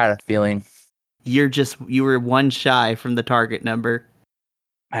 I had a feeling. You were one shy from the target number.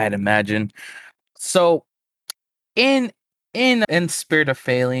 I'd imagine. So in spirit of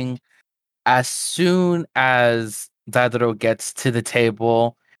failing, as soon as Dadairo gets to the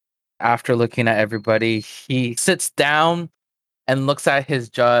table, after looking at everybody, he sits down and looks at his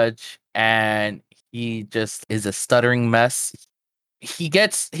judge, and he just is a stuttering mess. He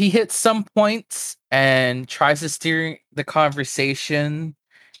hits some points and tries to steer the conversation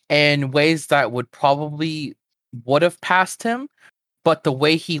in ways that would have passed him, but the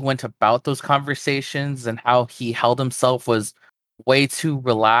way he went about those conversations and how he held himself was way too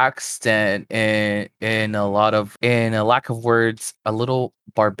relaxed and in a lack of words, a little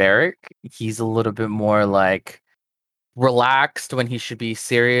barbaric. He's a little bit more like relaxed when he should be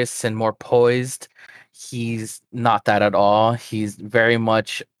serious and more poised. He's not that at all. He's very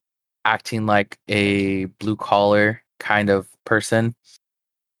much acting like a blue collar kind of person.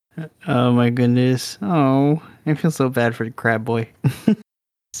 Oh my goodness. Oh, I feel so bad for the crab boy.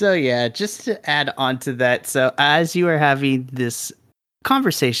 So yeah, just to add on to that, so as you are having this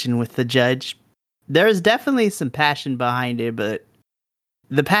conversation with the judge, there's definitely some passion behind it, but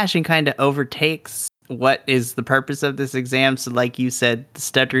the passion kind of overtakes what is the purpose of this exam. So like you said, the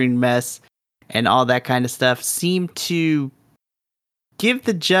stuttering mess and all that kind of stuff seem to give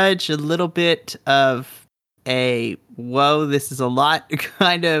the judge a little bit of a, whoa, this is a lot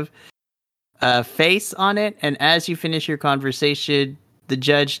kind of face on it. And as you finish your conversation, the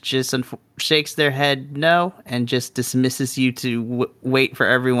judge just shakes their head no and just dismisses you to wait for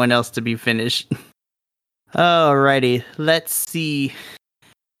everyone else to be finished. Alrighty, let's see.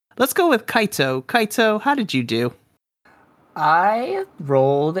 Let's go with Kaito. Kaito, how did you do? I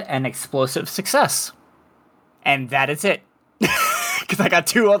rolled an explosive success. And that is it. Because I got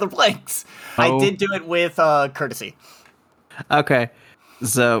 2 other blanks. Oh. I did do it with courtesy. Okay,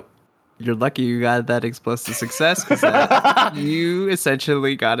 so you're lucky you got that explosive success because you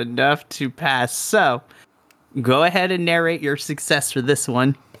essentially got enough to pass. So go ahead and narrate your success for this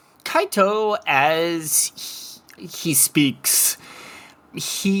one. Kaito, as he speaks,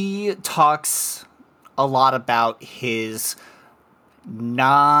 he talks a lot about his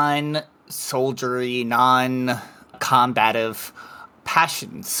non-soldiery, non-combative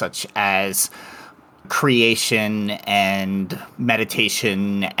passions, such as creation and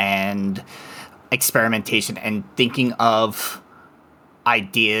meditation and experimentation and thinking of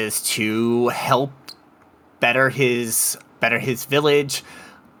ideas to help better his village,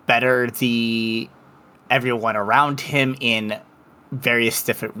 better everyone around him in various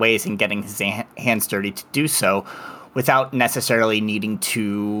different ways, and getting his hands dirty to do so without necessarily needing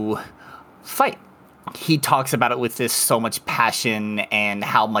to fight. He talks about it with so much passion and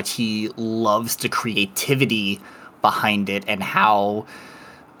how much he loves the creativity behind it and how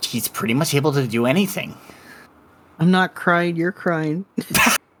he's pretty much able to do anything. I'm not crying, you're crying.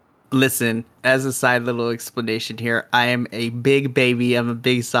 Listen, as a side little explanation here, I am a big baby, I'm a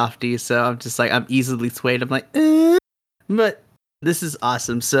big softie, so I'm just like, I'm easily swayed. I'm like, But this is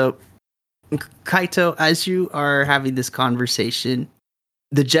awesome. So, Kaito, as you are having this conversation,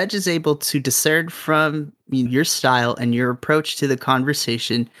 the judge is able to discern from your style and your approach to the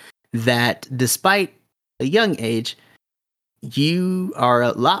conversation that despite a young age, you are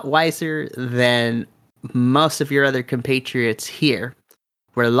a lot wiser than most of your other compatriots here.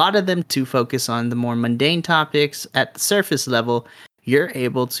 where a lot of them to focus on the more mundane topics at the surface level, you're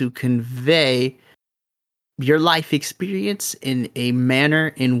able to convey your life experience in a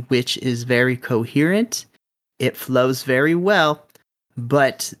manner in which is very coherent. It flows very well,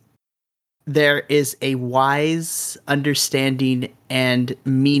 but there is a wise understanding and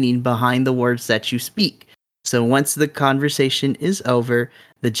meaning behind the words that you speak. So once the conversation is over,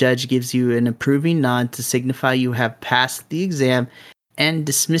 the judge gives you an approving nod to signify you have passed the exam and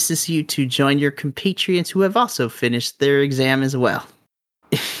dismisses you to join your compatriots who have also finished their exam as well.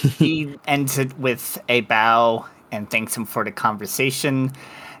 He ends it with a bow and thanks him for the conversation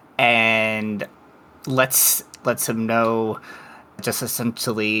and lets him know just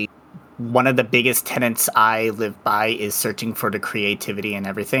essentially one of the biggest tenets I live by is searching for the creativity in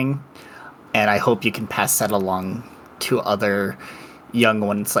everything. And I hope you can pass that along to other young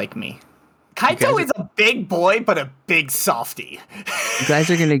ones like me. Kaito is a big boy, but a big softie. You guys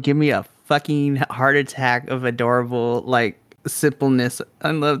are going to give me a fucking heart attack of adorable, like, simpleness.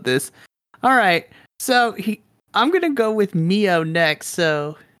 I love this. All right. So I'm going to go with Miyo next.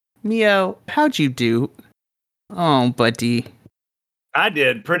 So, Miyo, how'd you do? Oh, buddy. I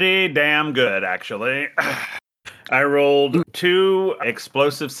did pretty damn good, actually. I rolled 2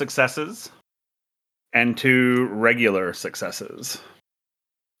 explosive successes and 2 regular successes.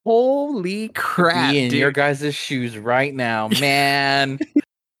 Holy crap, Be in dude. your guys' shoes right now, man.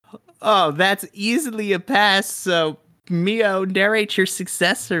 Oh, that's easily a pass. So, Miyo, narrate your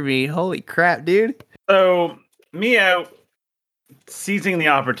success for me. Holy crap, dude. So, Miyo, seizing the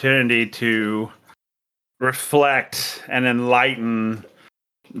opportunity to reflect and enlighten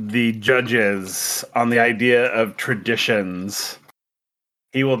the judges on the idea of traditions,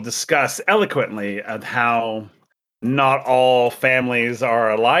 he will discuss eloquently of how not all families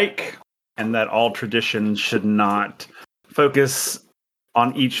are alike and that all traditions should not focus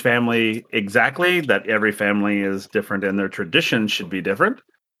on each family exactly, that every family is different and their traditions should be different.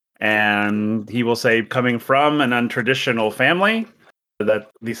 And he will say, coming from an untraditional family, that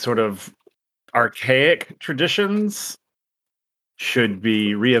these sort of archaic traditions should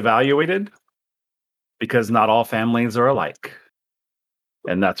be reevaluated because not all families are alike.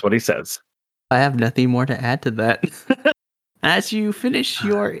 And that's what he says. I have nothing more to add to that. As you finish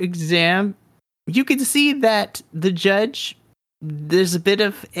your exam, you can see that the judge, there's a bit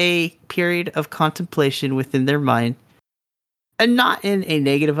of a period of contemplation within their mind. And not in a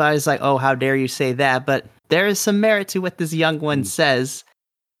negative eyes, like, oh, how dare you say that, but there is some merit to what this young one says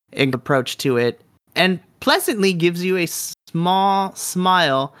in approach to it, and pleasantly gives you a small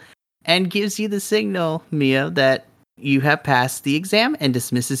smile and gives you the signal, Miyo, that you have passed the exam and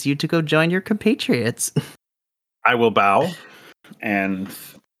dismisses you to go join your compatriots. I will bow and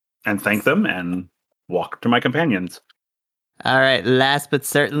thank them and walk to my companions. All right, last but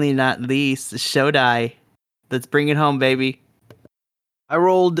certainly not least, Shotai. Let's bring it home, baby. I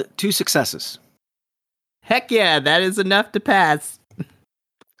rolled 2 successes. Heck yeah, that is enough to pass.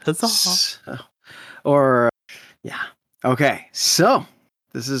 Huzzah. Yeah. Okay, so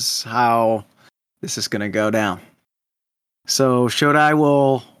this is how this is going to go down. So Shotai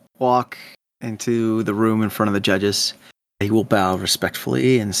will walk into the room in front of the judges. He will bow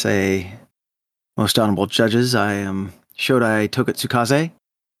respectfully and say, "Most honorable judges, I am Shotai Tokatsukaze,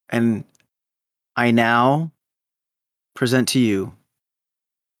 and I now present to you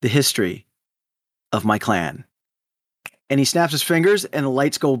the history of my clan." And he snaps his fingers and the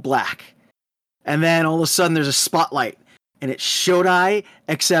lights go black. And then all of a sudden there's a spotlight and it's Shotai,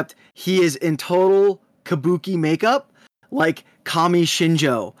 except he is in total kabuki makeup like Kami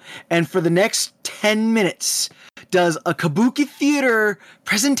Shinjo. And for the next 10 minutes does a kabuki theater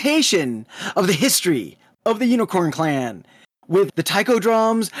presentation of the history of the Unicorn Clan with the taiko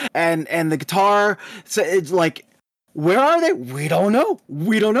drums and the guitar. So it's like, where are they? We don't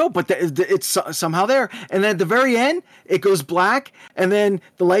know, but it's somehow there. And then at the very end, it goes black, and then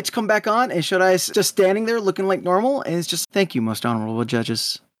the lights come back on, and Shotai is just standing there looking like normal, and it's just, thank you, most honorable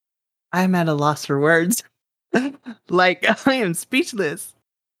judges. I'm at a loss for words. Like, I am speechless.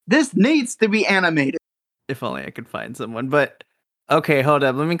 This needs to be animated. If only I could find someone, but okay, hold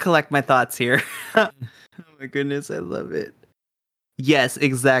up. Let me collect my thoughts here. Oh my goodness, I love it. Yes,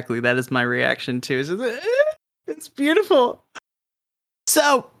 exactly. That is my reaction too. It's just, it's beautiful.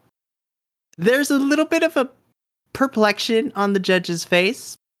 So, there's a little bit of a perplexion on the judge's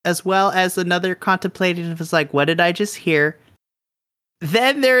face, as well as another contemplating of it's like, what did I just hear?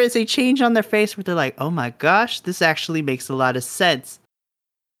 Then there is a change on their face where they're like, oh my gosh, this actually makes a lot of sense.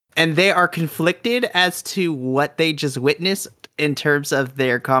 And they are conflicted as to what they just witnessed in terms of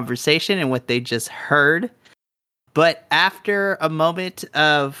their conversation and what they just heard. But after a moment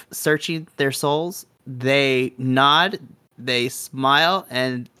of searching their souls, they nod, they smile,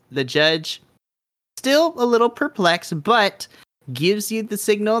 and the judge, still a little perplexed, but gives you the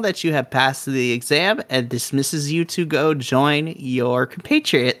signal that you have passed the exam and dismisses you to go join your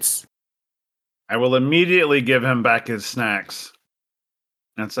compatriots. I will immediately give him back his snacks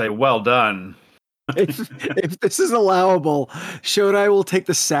and say, well done. If this is allowable, Shotai will take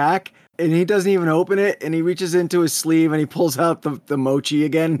the sack and he doesn't even open it, and he reaches into his sleeve and he pulls out the mochi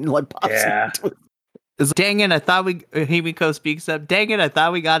again and like pops Yeah. it into it. It's, dang it, I thought Himiko speaks up. Dang it, I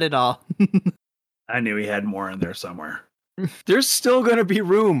thought we got it all. I knew he had more in there somewhere. There's still gonna be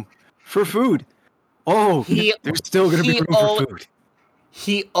room for food. Oh, there's still gonna be room for food.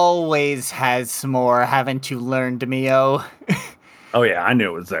 He always has more, haven't you learned, Miyo? Oh yeah, I knew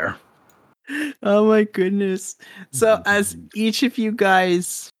it was there. Oh my goodness. So as each of you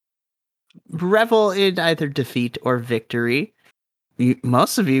guys revel in either defeat or victory,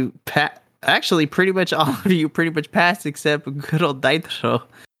 most of you, actually pretty much all of you pretty much passed except good old Dadairo.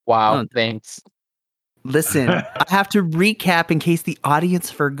 Wow, thanks. Listen, I have to recap in case the audience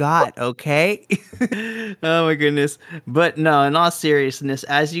forgot, okay? Oh my goodness. But no, in all seriousness,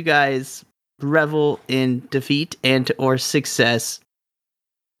 as you guys revel in defeat and or success,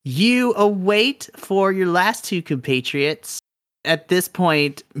 you await for your last two compatriots. At this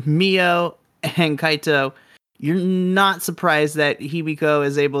point, Miyo and Kaito, you're not surprised that Himiko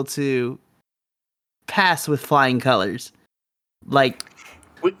is able to pass with flying colors. Like,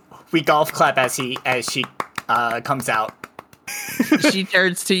 we golf clap as she comes out. she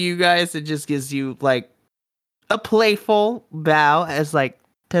turns to you guys and just gives you like a playful bow as like,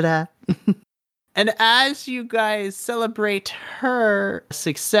 ta-da. And as you guys celebrate her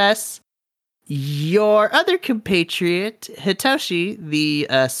success, your other compatriot, Hitoshi, the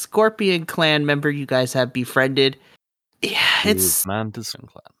Scorpion clan member you guys have befriended, it's Mantis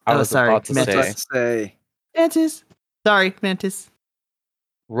clan. I was about to say Mantis. Sorry, Mantis.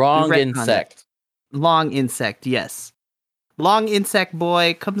 Wrong Retconned. insect. Long insect, yes. Long insect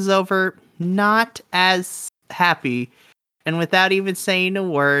boy comes over, not as happy, and without even saying a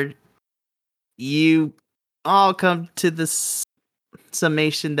word, you all come to the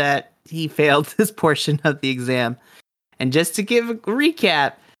summation that he failed this portion of the exam. And just to give a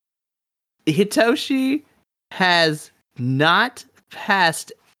recap, Hitoshi has not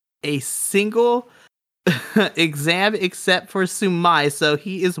passed a single exam except for Sumai, so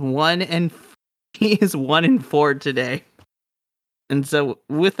he is 1 in 4 today. And so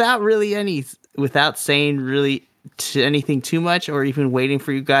without saying really anything too much or even waiting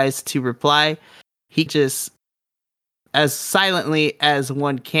for you guys to reply, he just, as silently as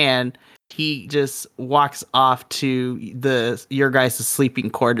one can, he just walks off to your guys' sleeping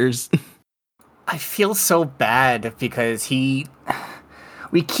quarters. I feel so bad because we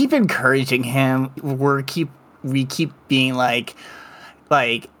keep encouraging him. We keep being like,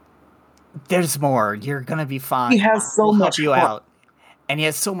 there's more. You're gonna be fine. He has so much help you heart. out, and he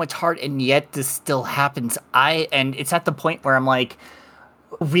has so much heart, and yet this still happens. And it's at the point where I'm like,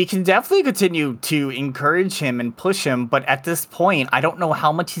 we can definitely continue to encourage him and push him, but at this point, I don't know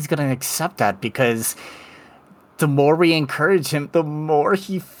how much he's gonna accept that, because the more we encourage him, the more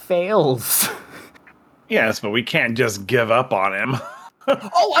he fails. Yes, but we can't just give up on him.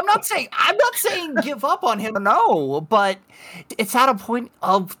 Oh, I'm not saying give up on him. No, but it's at a point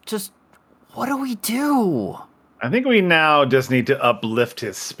of just, what do we do? I think we now just need to uplift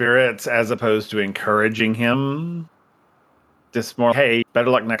his spirits as opposed to encouraging him. Just more, hey, better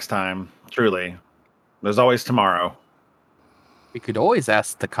luck next time. Truly. There's always tomorrow. We could always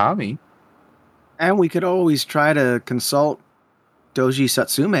ask Takami. And we could always try to consult Doji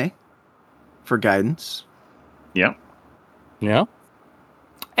Satsume for guidance. Yep. Yeah.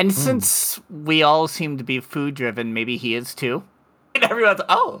 And since we all seem to be food driven, maybe he is too. And everyone's,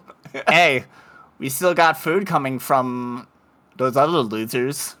 oh, hey, we still got food coming from those other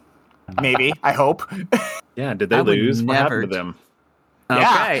losers. Maybe, I hope. Yeah, did they I would lose? What never happened to them?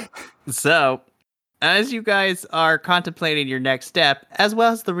 Okay. So, as you guys are contemplating your next step, as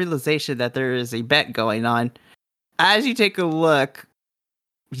well as the realization that there is a bet going on, as you take a look,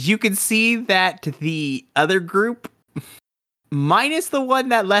 you can see that the other group, minus the one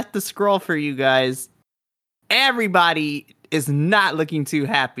that left the scroll for you guys, everybody is not looking too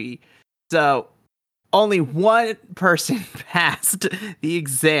happy. So, only one person passed the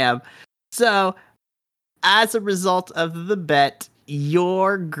exam. So, as a result of the bet,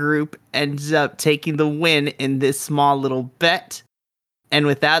 your group ends up taking the win in this small little bet. And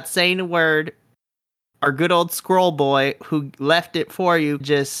without saying a word, our good old scroll boy who left it for you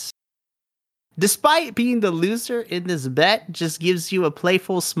just despite being the loser in this bet, just gives you a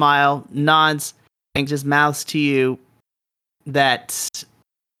playful smile, nods, and just mouths to you and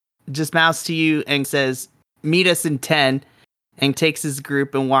says, "Meet us in 10," and takes his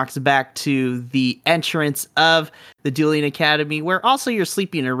group and walks back to the entrance of the Dueling Academy, where also your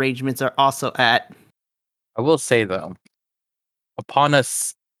sleeping arrangements are also at. I will say, though, upon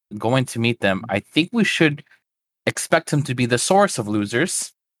us going to meet them, I think we should expect him to be the source of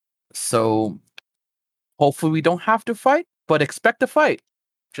losers. So hopefully we don't have to fight, but expect a fight.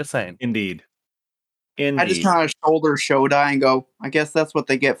 Just saying. Indeed. I just kind of shoulder Shotai and go, I guess that's what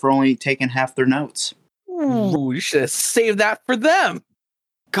they get for only taking half their notes. Ooh, you should have saved that for them.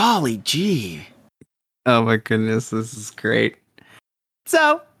 Golly gee. Oh my goodness, this is great.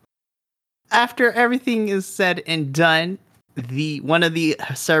 So, after everything is said and done, one of the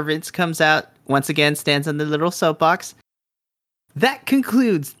servants comes out, once again stands on the little soapbox. That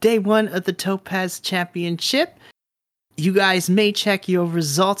concludes day 1 of the Topaz Championship. You guys may check your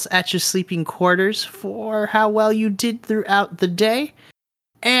results at your sleeping quarters for how well you did throughout the day.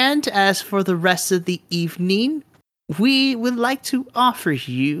 And as for the rest of the evening, we would like to offer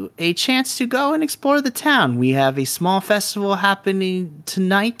you a chance to go and explore the town. We have a small festival happening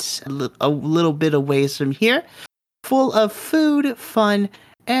tonight, a little bit of ways from here, full of food, fun,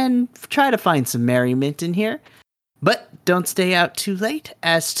 and try to find some merriment in here. But don't stay out too late,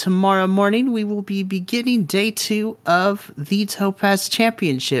 as tomorrow morning we will be beginning day 2 of the Topaz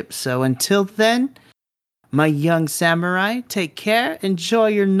Championship. So until then, my young samurai, take care, enjoy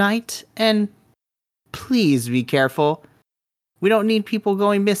your night, and please be careful. We don't need people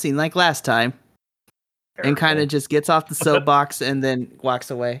going missing like last time. Careful. And kind of just gets off the soapbox and then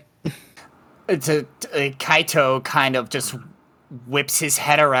walks away. Kaito kind of just whips his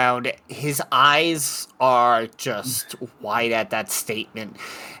head around. His eyes are just wide at that statement.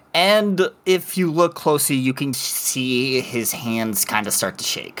 And if you look closely, you can see his hands kind of start to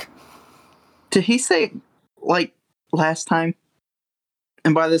shake. Did he say, like, last time?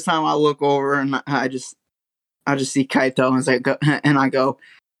 And by this time, I look over and I just see Kaito and I go,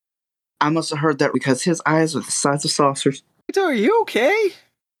 I must have heard that because his eyes are the size of saucers. Kaito, are you okay?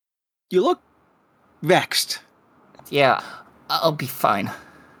 You look vexed. Yeah, I'll be fine.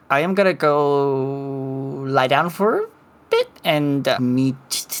 I am gonna go lie down for a bit and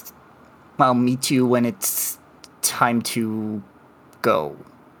I'll meet you when it's time to go.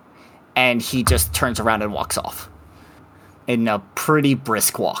 And he just turns around and walks off in a pretty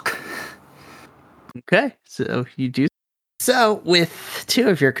brisk walk. Okay, so you do. So with 2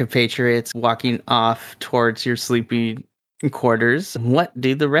 of your compatriots walking off towards your sleeping quarters, what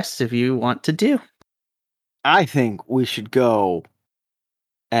do the rest of you want to do? I think we should go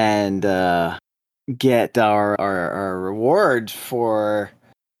and get our reward for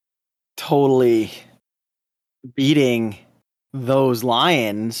totally beating those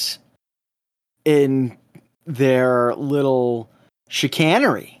lions in their little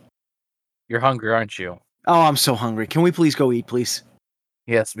chicanery. You're hungry, aren't you? Oh, I'm so hungry. Can we please go eat, please?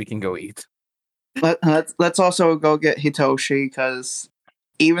 Yes, we can go eat. Let's also go get Hitoshi, because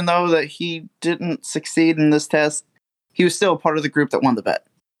even though that he didn't succeed in this test, he was still part of the group that won the bet.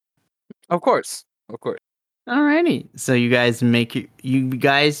 Of course. Alrighty. So you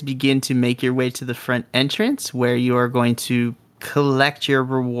guys begin to make your way to the front entrance, where you are going to collect your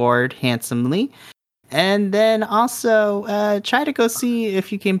reward handsomely. And then also try to go see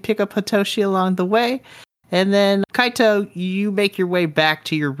if you can pick up Hitoshi along the way. And then, Kaito, you make your way back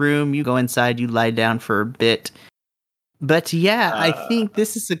to your room. You go inside, you lie down for a bit. But yeah, I think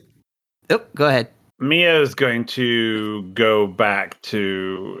this is Oh, go ahead. Miyo's going to go back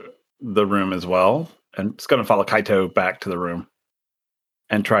to the room as well. And it's going to follow Kaito back to the room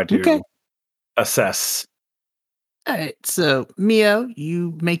and try to assess. All right, so Miyo,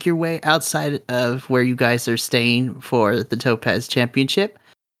 you make your way outside of where you guys are staying for the Topaz Championship.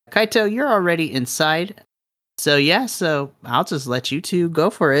 Kaito, you're already inside. So I'll just let you 2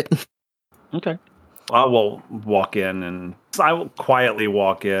 go for it. Okay. I will walk in and I will quietly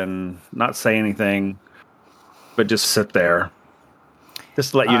walk in, not say anything, but just sit there.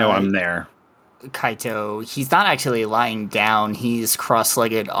 Just to let you know I'm there. Kaito, he's not actually lying down. He's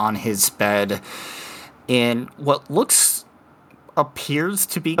cross-legged on his bed in what appears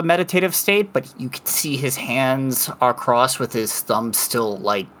to be a meditative state, but you can see his hands are crossed with his thumbs still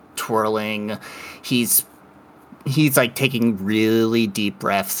like twirling. He's like taking really deep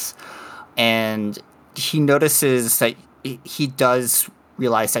breaths, and he notices that he does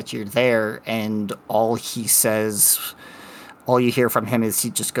realize that you're there, and all you hear from him is he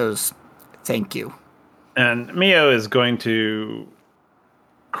just goes, "Thank you." And Miyo is going to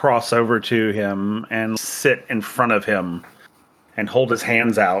cross over to him and sit in front of him and hold his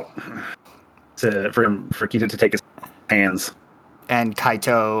hands out for Kaito to take his hands. And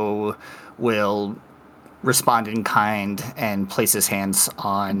Kaito will respond in kind and place his hands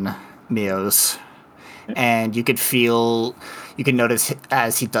on Miyo's. And you can notice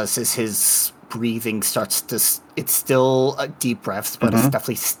as he does this, his breathing starts to, it's still deep breaths, but it's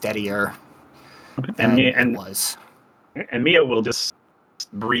definitely steadier than it was. And Miyo will just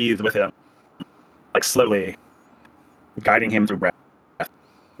breathe with him, like slowly, guiding him through breath,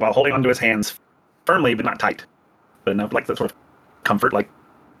 while holding onto his hands firmly, but not tight, but enough, like the sort of comfort, like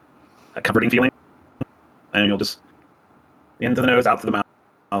a comforting feeling. And you'll just into the nose, out to the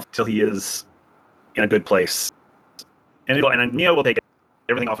mouth, till he is in a good place. And Miyo will take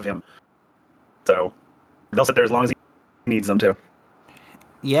everything off of him. So they'll sit there as long as he needs them to.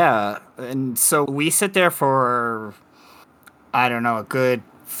 Yeah, and so we sit there for, I don't know, a good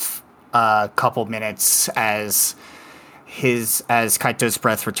couple minutes as Kaito's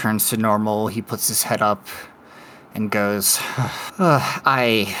breath returns to normal. He puts his head up and goes,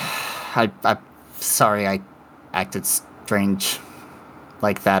 I'm sorry I acted strange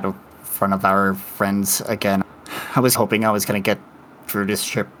like that in front of our friends again. I was hoping I was going to get through this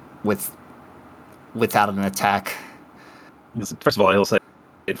trip without an attack. First of all, he'll say,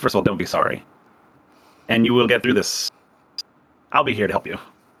 don't be sorry. And you will get through this. I'll be here to help you.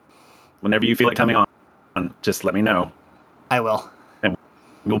 Whenever you feel like coming on, just let me know. I will. And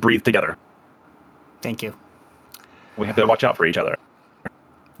we'll breathe together. Thank you. We have to watch out for each other.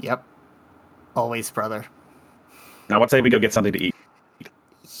 Yep. Always, brother. Now, what say we go get something to eat?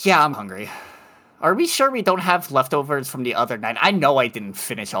 Yeah, I'm hungry. Are we sure we don't have leftovers from the other night? I know I didn't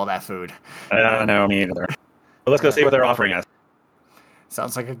finish all that food. No, me either. But let's go see what they're offering us.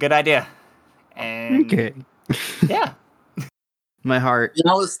 Sounds like a good idea. And Okay. yeah. My heart.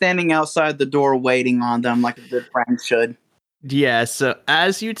 I was standing outside the door waiting on them like a good friend should. Yeah, so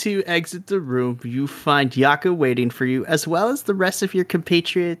as you two exit the room, you find Yaka waiting for you, as well as the rest of your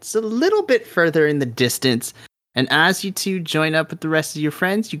compatriots a little bit further in the distance. And as you two join up with the rest of your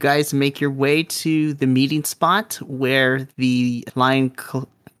friends, you guys make your way to the meeting spot where the Lion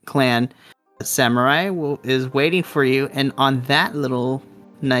Clan samurai is waiting for you. And on that little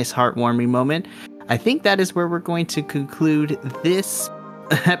nice heartwarming moment, I think that is where we're going to conclude this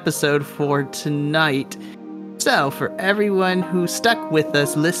episode for tonight. So, for everyone who stuck with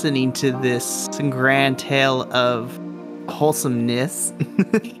us listening to this grand tale of wholesomeness,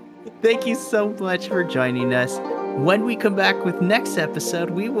 thank you so much for joining us. When we come back with next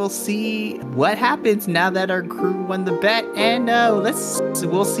episode, we will see what happens now that our crew won the bet, and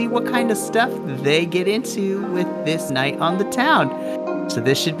we'll see what kind of stuff they get into with this night on the town. So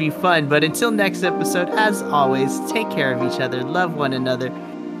this should be fun. But until next episode, as always, take care of each other, love one another,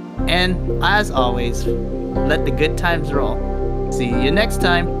 and as always, let the good times roll. See you next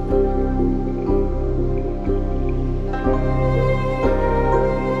time.